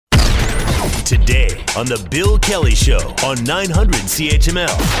Today on The Bill Kelly Show on 900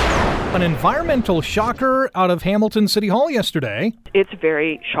 CHML. An environmental shocker out of Hamilton City Hall yesterday. It's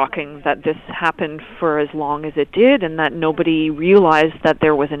very shocking that this happened for as long as it did and that nobody realized that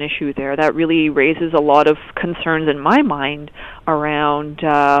there was an issue there. That really raises a lot of concerns in my mind around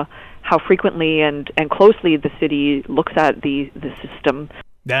how frequently and closely the city looks at the system.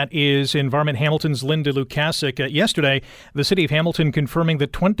 That is Environment Hamilton's Linda Lukasik. Yesterday, the city of Hamilton confirming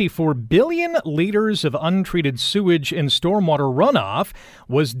that 24 billion litres of untreated sewage and stormwater runoff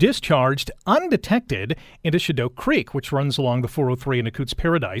was discharged undetected into Chedoke Creek, which runs along the 403 in Acout's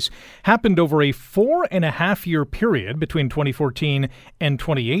Paradise. Happened over a 4.5-year period between 2014 and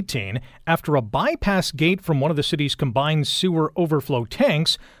 2018 after a bypass gate from one of the city's combined sewer overflow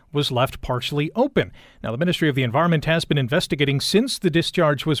tanks was left partially open. Now, the Ministry of the Environment has been investigating since the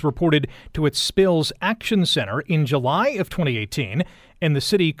discharge was reported to its Spills Action Center in July of 2018, and the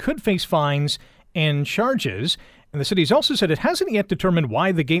city could face fines and charges. And the city's also said it hasn't yet determined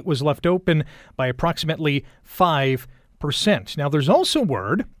why the gate was left open by approximately 5%. Now, there's also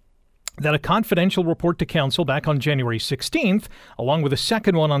word that a confidential report to council back on January 16th, along with a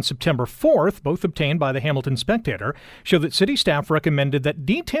second one on September 4th, both obtained by the Hamilton Spectator, show that city staff recommended that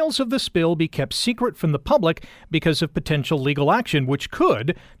details of the spill be kept secret from the public because of potential legal action, which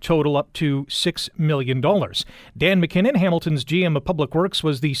could total up to $6 million. Dan McKinnon, Hamilton's GM of Public Works,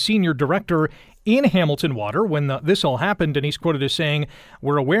 was the senior director in Hamilton Water when this all happened, and he's quoted as saying,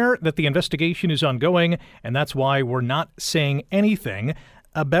 "We're aware that the investigation is ongoing, and that's why we're not saying anything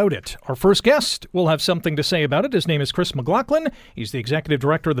about it." Our first guest will have something to say about it. His name is Chris McLaughlin. He's the Executive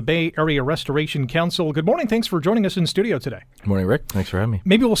Director of the Bay Area Restoration Council. Good morning. Thanks for joining us in studio today. Good morning, Rick. Thanks for having me.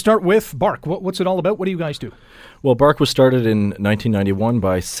 Maybe we'll start with BARC. What's it all about? What do you guys do? Well, BARC was started in 1991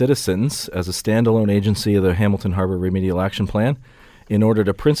 by citizens as a standalone agency of the Hamilton Harbor Remedial Action Plan in order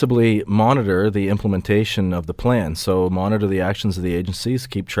to principally monitor the implementation of the plan. So monitor the actions of the agencies,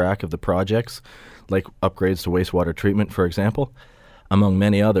 keep track of the projects, like upgrades to wastewater treatment, for example, among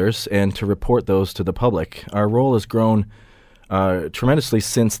many others, and to report those to the public. Our role has grown tremendously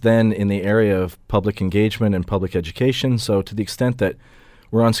since then in the area of public engagement and public education, so to the extent that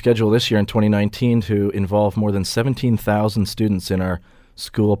we're on schedule this year in 2019 to involve more than 17,000 students in our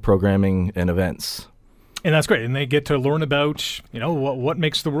school programming and events. And that's great. And they get to learn about, what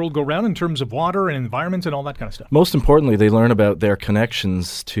makes the world go round in terms of water and environment and all that kind of stuff. Most importantly, they learn about their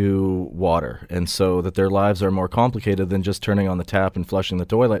connections to water, and so that their lives are more complicated than just turning on the tap and flushing the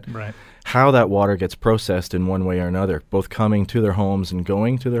toilet. Right. How that water gets processed in one way or another, both coming to their homes and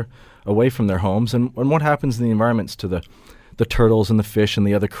going to away from their homes, and what happens in the environments to the turtles and the fish and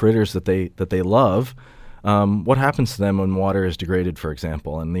the other critters that they love. What happens to them when water is degraded, for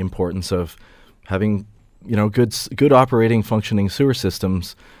example, and the importance of having good operating, functioning sewer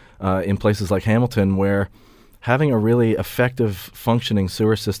systems in places like Hamilton, where having a really effective functioning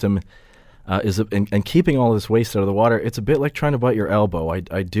sewer system and keeping all this waste out of the water, it's a bit like trying to bite your elbow.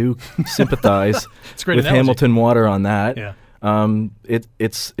 I do sympathize with analogy. Hamilton Water on that. Yeah.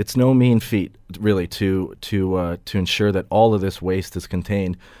 It's no mean feat, really, to ensure that all of this waste is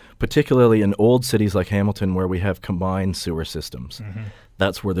contained, particularly in old cities like Hamilton, where we have combined sewer systems. Mm-hmm.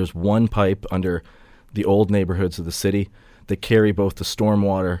 That's where there's one pipe under the old neighborhoods of the city that carry both the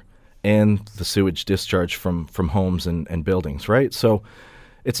stormwater and the sewage discharge from homes and buildings, right? So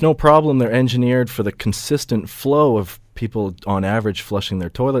it's no problem. They're engineered for the consistent flow of people on average flushing their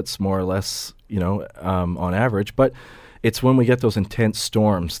toilets, more or less, on average. But it's when we get those intense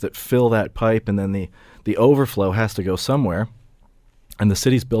storms that fill that pipe, and then the overflow has to go somewhere. And the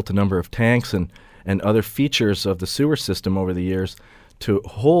city's built a number of tanks and other features of the sewer system over the years to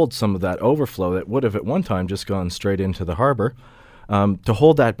hold some of that overflow that would have at one time just gone straight into the harbor, to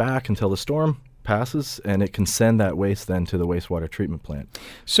hold that back until the storm passes, and it can send that waste then to the wastewater treatment plant.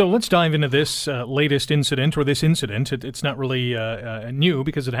 So let's dive into this latest incident, or this incident. It's not really new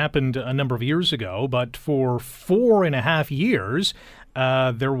because it happened a number of years ago, but for 4.5 years,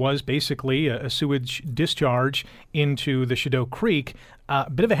 there was basically a sewage discharge into the Chedoke Creek. A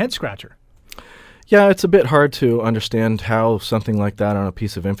bit of a head-scratcher. Yeah, it's a bit hard to understand how something like that on a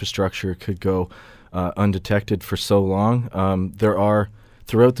piece of infrastructure could go undetected for so long. There are,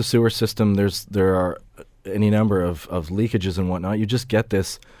 throughout the sewer system, there are any number of leakages and whatnot. You just get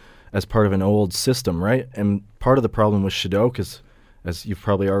this as part of an old system, right? And part of the problem with Chedoke is, as you've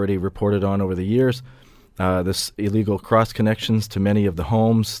probably already reported on over the years, this illegal cross connections to many of the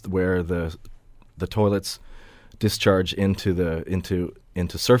homes where the toilets discharge into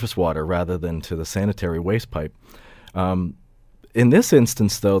surface water rather than to the sanitary waste pipe. In this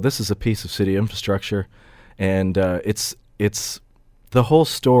instance, though, this is a piece of city infrastructure, and it's the whole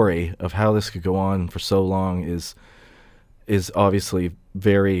story of how this could go on for so long is obviously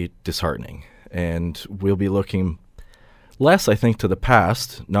very disheartening, and we'll be looking less, I think, to the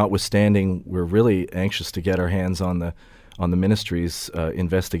past. Notwithstanding, we're really anxious to get our hands on the ministry's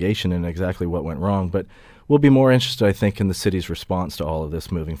investigation and exactly what went wrong, but we'll be more interested, I think, in the city's response to all of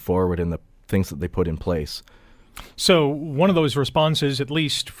this moving forward and the things that they put in place. So one of those responses, at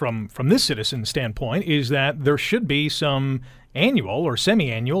least from this citizen's standpoint, is that there should be some annual or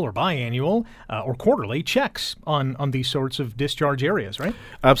semi-annual or biannual or quarterly checks on these sorts of discharge areas, right?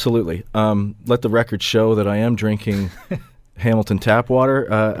 Absolutely. Let the record show that I am drinking Hamilton tap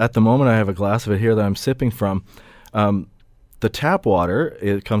water. At the moment, I have a glass of it here that I'm sipping from. The tap water,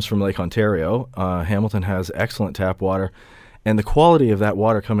 it comes from Lake Ontario. Hamilton has excellent tap water. And the quality of that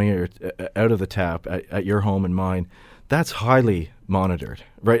water coming out of the tap at your home and mine, that's highly monitored,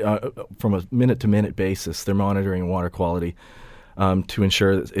 right? From a minute-to-minute basis, they're monitoring water quality to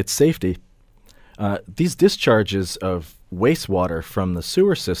ensure its safety. These discharges of wastewater from the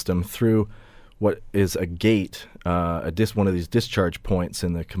sewer system through what is a gate, one of these discharge points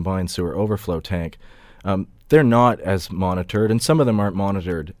in the combined sewer overflow tank, they're not as monitored, and some of them aren't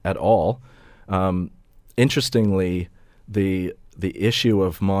monitored at all. Interestingly, the issue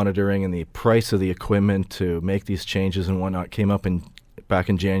of monitoring and the price of the equipment to make these changes and whatnot came up back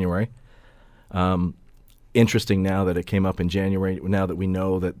in January. Interesting now that it came up in January, now that we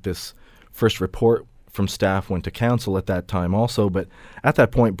know that this first report from staff went to council at that time also. But at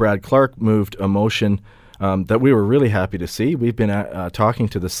that point, Brad Clark moved a motion that we were really happy to see. We've been talking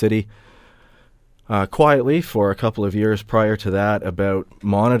to the city quietly for a couple of years prior to that about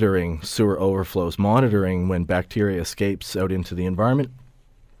monitoring sewer overflows, monitoring when bacteria escapes out into the environment,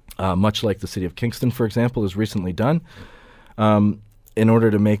 much like the city of Kingston, for example, has recently done, in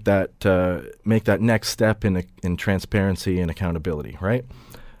order to make that next step in transparency and accountability, right?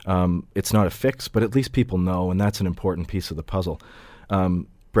 It's not a fix, but at least people know, and that's an important piece of the puzzle.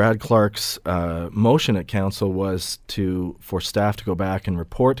 Brad Clark's motion at council was for staff to go back and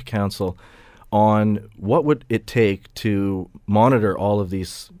report to council on what would it take to monitor all of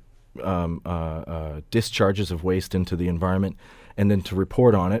these discharges of waste into the environment, and then to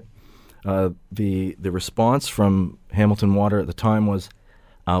report on it. The response from Hamilton Water at the time was,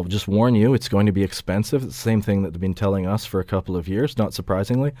 I'll just warn you, it's going to be expensive. It's the same thing that they've been telling us for a couple of years, not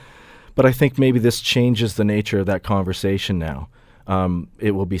surprisingly. But I think maybe this changes the nature of that conversation now.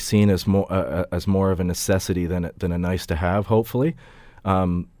 It will be seen as more of a necessity than a nice to have, hopefully.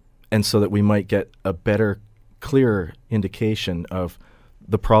 And so that we might get a better, clearer indication of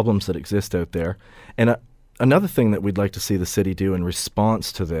the problems that exist out there. And another thing that we'd like to see the city do in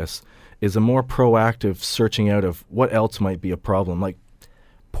response to this is a more proactive searching out of what else might be a problem. Like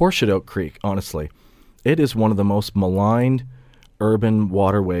poor Chedoke Creek, honestly. It is one of the most maligned urban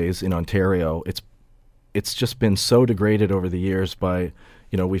waterways in Ontario. It's just been so degraded over the years by,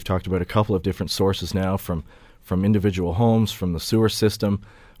 we've talked about a couple of different sources now, from individual homes, from the sewer system,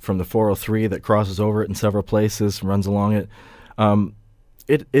 from the 403 that crosses over it in several places, runs along it.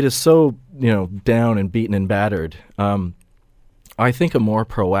 It is so, down and beaten and battered. I think a more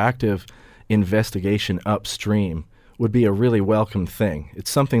proactive investigation upstream would be a really welcome thing.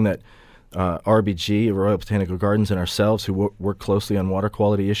 It's something that RBG, Royal Botanical Gardens, and ourselves, who work closely on water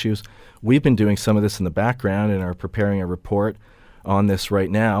quality issues, we've been doing some of this in the background and are preparing a report on this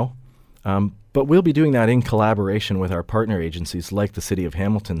right now. But we'll be doing that in collaboration with our partner agencies like the City of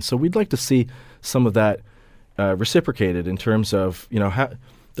Hamilton. So we'd like to see some of that reciprocated in terms of,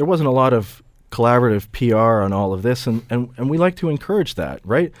 there wasn't a lot of collaborative PR on all of this, and we like to encourage that,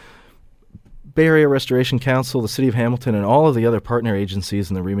 right? Bay Area Restoration Council, the City of Hamilton, and all of the other partner agencies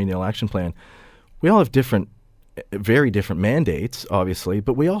in the Remedial Action Plan, we all have very different mandates, obviously,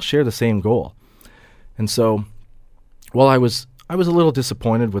 but we all share the same goal. And so while I was a little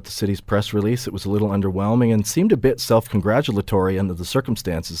disappointed with the city's press release, it was a little underwhelming and seemed a bit self-congratulatory under the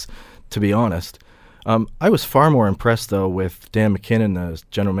circumstances, to be honest. I was far more impressed, though, with Dan McKinnon, the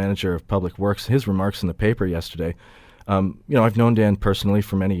General Manager of Public Works, his remarks in the paper yesterday. I've known Dan personally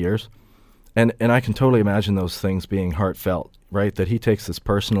for many years, and I can totally imagine those things being heartfelt, right, that he takes this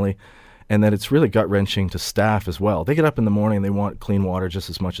personally, and that it's really gut-wrenching to staff as well. They get up in the morning and they want clean water just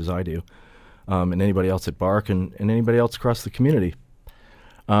as much as I do. And anybody else at Bark and anybody else across the community.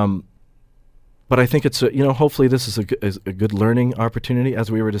 But I think it's, hopefully this is a good learning opportunity,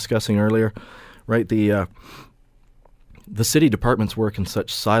 as we were discussing earlier, right? The city departments work in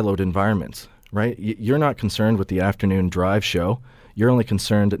such siloed environments, right? You're not concerned with the afternoon drive show. You're only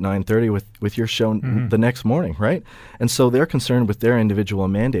concerned at 9:30 with your show the next morning, right? And so they're concerned with their individual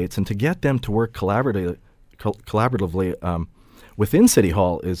mandates, and to get them to work collaboratively within City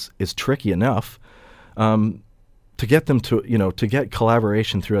Hall is tricky enough. To get them to get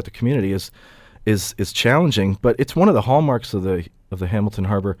collaboration throughout the community is challenging, but it's one of the hallmarks of the Hamilton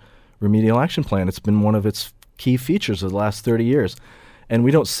Harbour Remedial Action Plan. It's been one of its key features of the last 30 years, and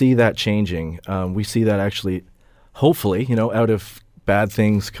we don't see that changing. We see that actually, hopefully, out of bad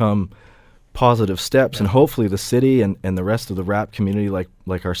things come positive steps, and hopefully the city and the rest of the RAP community,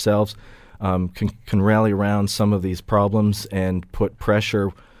 like ourselves, can rally around some of these problems and put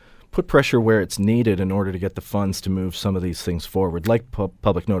pressure where it's needed in order to get the funds to move some of these things forward, like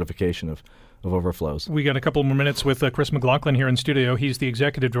public notification of overflows. We got a couple more minutes with Chris McLaughlin here in studio. He's the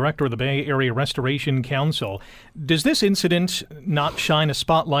executive director of the Bay Area Restoration Council. Does this incident not shine a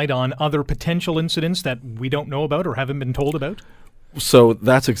spotlight on other potential incidents that we don't know about or haven't been told about? So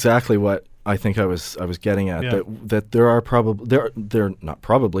that's exactly what I think I was getting at. Yeah. That there are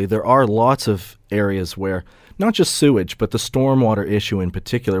there are lots of areas where not just sewage, but the stormwater issue in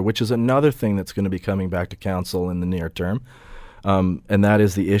particular, which is another thing that's going to be coming back to council in the near term. And that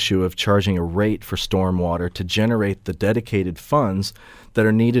is the issue of charging a rate for stormwater to generate the dedicated funds that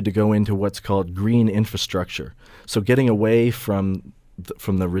are needed to go into what's called green infrastructure. So getting away from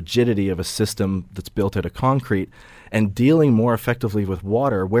the rigidity of a system that's built out of concrete and dealing more effectively with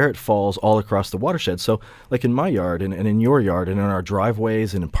water where it falls all across the watershed. So like in my yard and in your yard and in our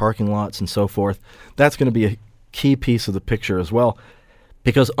driveways and in parking lots and so forth, that's going to be a key piece of the picture as well.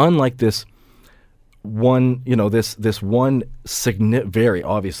 Because unlike this one, this one very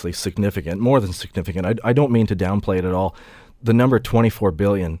obviously significant, more than significant, I don't mean to downplay it at all, the number 24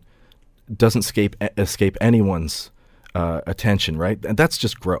 billion doesn't escape anyone's attention, right? And that's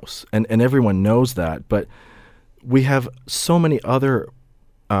just gross. And everyone knows that. But we have so many other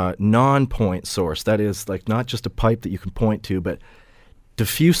non-point source, that is like not just a pipe that you can point to, but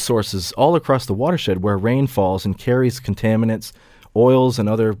diffuse sources all across the watershed where rain falls and carries contaminants, oils and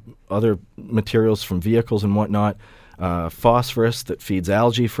other materials from vehicles and whatnot. Phosphorus that feeds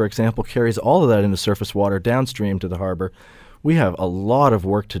algae, for example, carries all of that into surface water downstream to the harbor. We have a lot of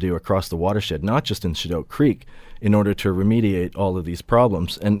work to do across the watershed, not just in Chedoke Creek, in order to remediate all of these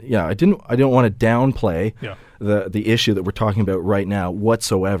problems. And yeah, I don't want to downplay the issue that we're talking about right now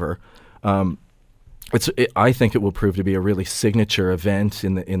whatsoever. I think it will prove to be a really signature event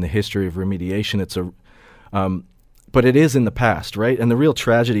in the history of remediation. But it is in the past, right? And the real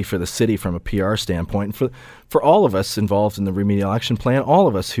tragedy for the city from a PR standpoint, for all of us involved in the Remedial Action Plan, all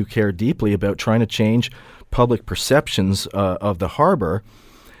of us who care deeply about trying to change public perceptions of the harbor,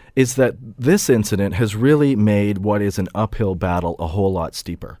 is that this incident has really made what is an uphill battle a whole lot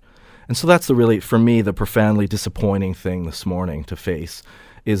steeper. And so that's for me, the profoundly disappointing thing this morning to face,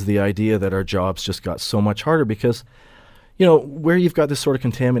 is the idea that our jobs just got so much harder because, where you've got this sort of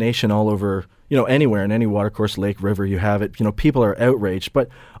contamination all over, anywhere in any watercourse, lake, river, you have it, people are outraged. But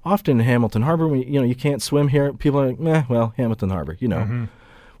often in Hamilton Harbor, you can't swim here. People are like, Hamilton Harbor, Mm-hmm.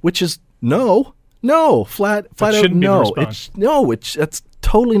 Which is no, flat out no. That's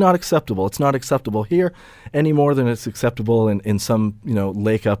totally not acceptable. It's not acceptable here any more than it's acceptable in some,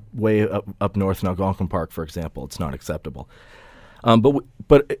 lake way up north in Algonquin Park, for example. It's not acceptable.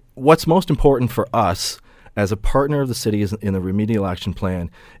 But what's most important for us as a partner of the city in the Remedial Action Plan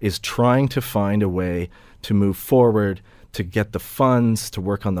is trying to find a way to move forward, to get the funds, to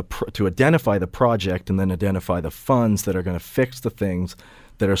work on to identify the project and then identify the funds that are going to fix the things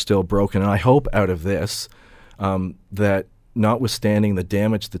that are still broken. And I hope out of this that notwithstanding the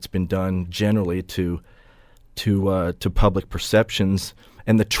damage that's been done generally to public perceptions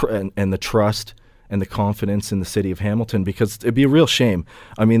and the trust and the confidence in the city of Hamilton, because it'd be a real shame.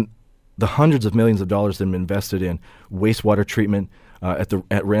 I mean, the hundreds of millions of dollars that have been invested in wastewater treatment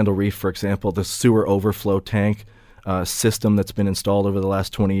at Randall Reef, for example, the sewer overflow tank system that's been installed over the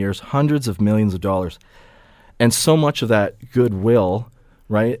last 20 years, hundreds of millions of dollars. And so much of that goodwill,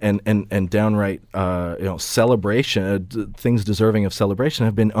 right, and downright celebration, things deserving of celebration,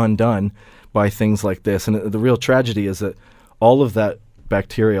 have been undone by things like this. And the real tragedy is that all of that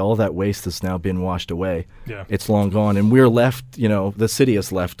bacteria, all that waste has now been washed away. Yeah. It's long gone. And we're left, the city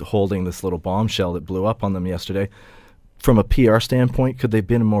is left holding this little bombshell that blew up on them yesterday. From a PR standpoint, could they have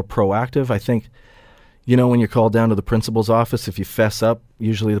been more proactive? I think, when you're called down to the principal's office, if you fess up,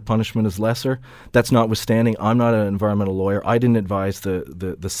 usually the punishment is lesser. That's notwithstanding, I'm not an environmental lawyer. I didn't advise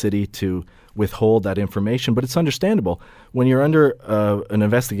the city to withhold that information, but it's understandable. When you're under an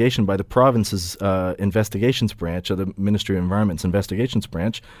investigation by the province's investigations branch, or the Ministry of Environment's investigations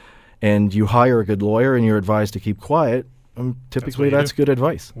branch, and you hire a good lawyer and you're advised to keep quiet, typically that's good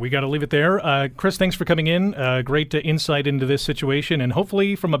advice. We got to leave it there. Chris, thanks for coming in. Great insight into this situation, and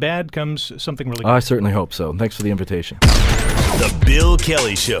hopefully from a bad comes something really good. I certainly hope so. Thanks for the invitation. The Bill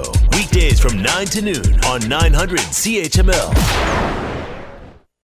Kelly Show, weekdays from 9 to noon on 900 CHML.